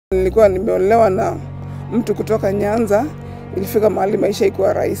Nilikuwa nimeolewa na mtu kutoka Nyanza, ilifika mahali maisha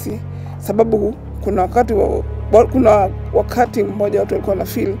ikuwa rahisi. Sababu kuna wakati mmoja watu walikuwa na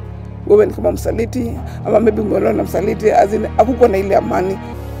feel wewe ni kama msaliti, ama maybe umeolewa na msaliti, hakukuwa na ile amani.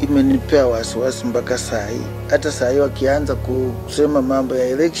 Imenipea wasiwasi mpaka saa hii. Hata saa hii wakianza kusema mambo ya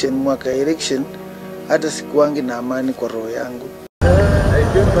election, mwaka ya election, hata sikuangi na amani kwa roho yangu.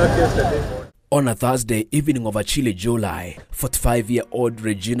 On a Thursday evening of a chilly July, 45-year-old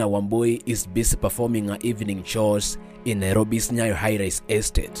Regina Wambui is busy performing her evening chores in Nairobi's Nyayo high-rise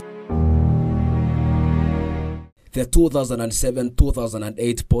estate. The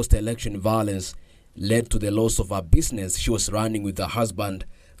 2007-2008 post-election violence led to the loss of her business she was running with her husband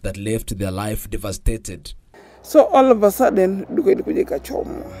that left their life devastated. So all of a sudden, duka ilikuja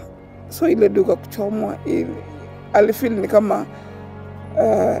ikachomwa. So ile duka kuchomwa, alifeel ni kama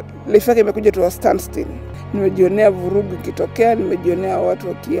life yake imekuja to a standstill. Nimejionea vurugu ikitokea, nimejionea watu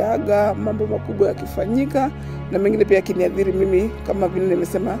wakiaga, mambo makubwa yakifanyika, na mengine pia kiniadhiri mimi kama vile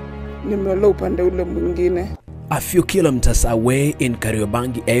nimesema nimeolewa upande ule mwingine. A few kilometers away in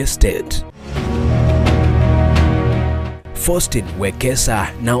Kariobangi estate, Phaustine Wekesa,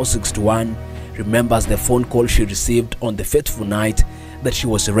 now 61, remembers the phone call she received on the fateful night that she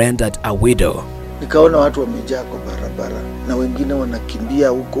was rendered a widow. Nikaona watu wamejaa kwa barabara na wengine wanakimbia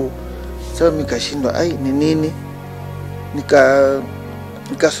huko. Sasa nikashindwa ni nini?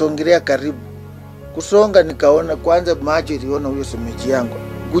 Nikasongelea karibu. Kusonga nikaona kwanza macho iliona huyo semeji yangu.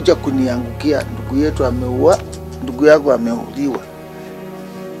 Kuja kuniangukia, ndugu yetu ameua, ndugu yangu ameuliwa.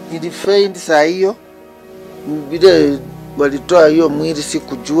 Nilifaint saa hiyo. Bila walitoa hiyo mwili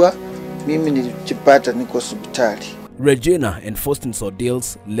sikujua, mimi nilijipata niko hospitali. Regina and Phaustine's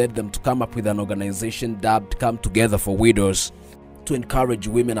ordeals led them to come up with an organization dubbed Come Together for Widows to encourage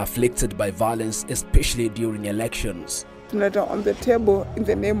women afflicted by violence, especially during elections. Tunaleta on the table in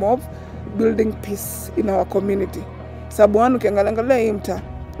the name of building peace in our community. Sababu ukiangalia hii mtaa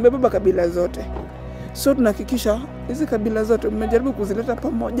umebeba kabila zote. So tunahakikisha hizi kabila zote mmejaribu kuzileta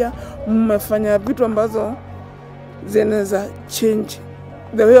pamoja, mmefanya vitu ambazo zinaweza change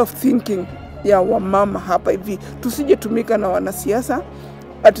the way of thinking ya wamama hapa hivi. Tusije tumika na wanasiasa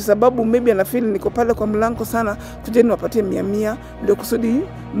ati sababu maybe anafeel niko pale kwa mlango sana, tujeni wapatie 100 ndio kusudi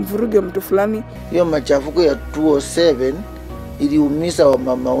mvuruge mtu fulani. Hiyo machafuko ya 2007 iliumiza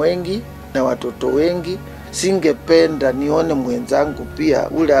wamama wengi na watoto wengi. Singependa nione mwenzangu pia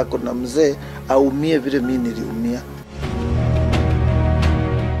ule ako na mzee aumie vile mimi niliumia.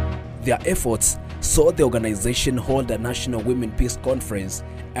 Their efforts saw the organization hold a National Women Peace Conference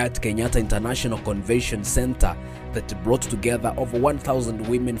at Kenyatta International Convention Center that brought together over 1,000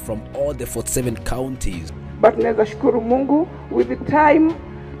 women from all the 47 counties. But naweza shukuru Mungu, with the time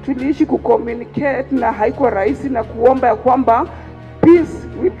tuliishi kucommunicate na haikuwa rahisi, na kuomba ya kwamba peace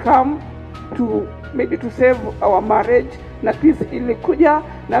will come to maybe to save our marriage, na peace ilikuja,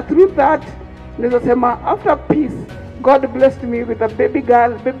 na through that naweza sema after peace God blessed me with a baby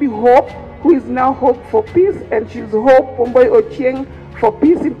girl, baby Hope, who is now Hope for Peace, and she's Hope Wambui Ochieng for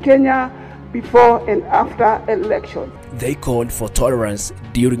peace in Kenya before and after election. They called for tolerance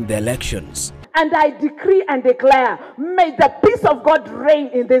during the elections. And I decree and declare, may the peace of God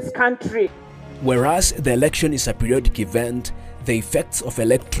reign in this country. Whereas the election is a periodic event, the effects of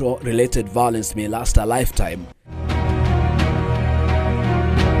electoral-related violence may last a lifetime.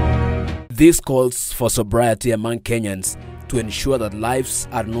 This calls for sobriety among Kenyans to ensure that lives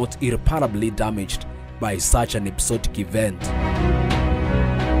are not irreparably damaged by such an episodic event.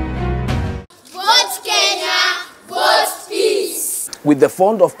 Vote Kenya, vote peace. With the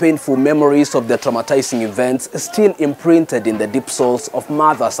fond of painful memories of the traumatizing events still imprinted in the deep souls of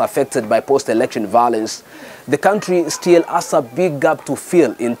mothers affected by post-election violence, the country still has a big gap to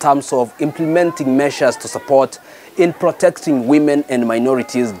fill in terms of implementing measures to support in protecting women and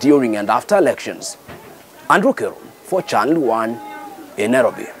minorities during and after elections. Okero for Channel 1 in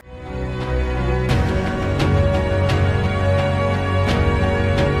Nairobi.